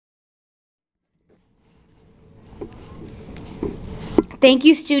Thank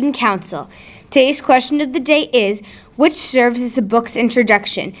you, Student Council. Today's question of the day is, which serves as a book's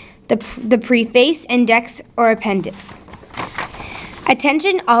introduction, the preface, index, or appendix?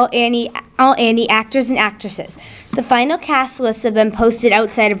 Attention all Annie actors and actresses. The final cast lists have been posted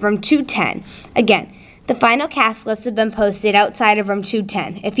outside of room 210. Again, the final cast lists have been posted outside of room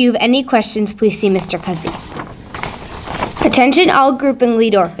 210. If you have any questions, please see Mr. Cuzzy. Attention all group and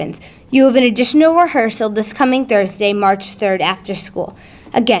lead orphans. You have an additional rehearsal this coming Thursday, March 3rd after school.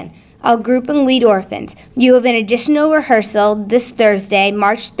 Again, all group and lead orphans. You have an additional rehearsal this Thursday,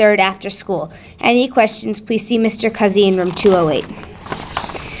 March 3rd after school. Any questions, please see Mr. Cuzzy in room 208.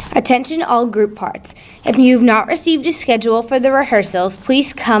 Attention all group parts. If you have not received a schedule for the rehearsals,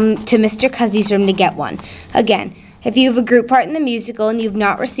 please come to Mr. Cuzzy's room to get one. Again, if you have a group part in the musical and you have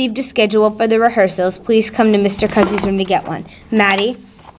not received a schedule for the rehearsals, please come to Mr. Cuzzy's room to get one. Maddie?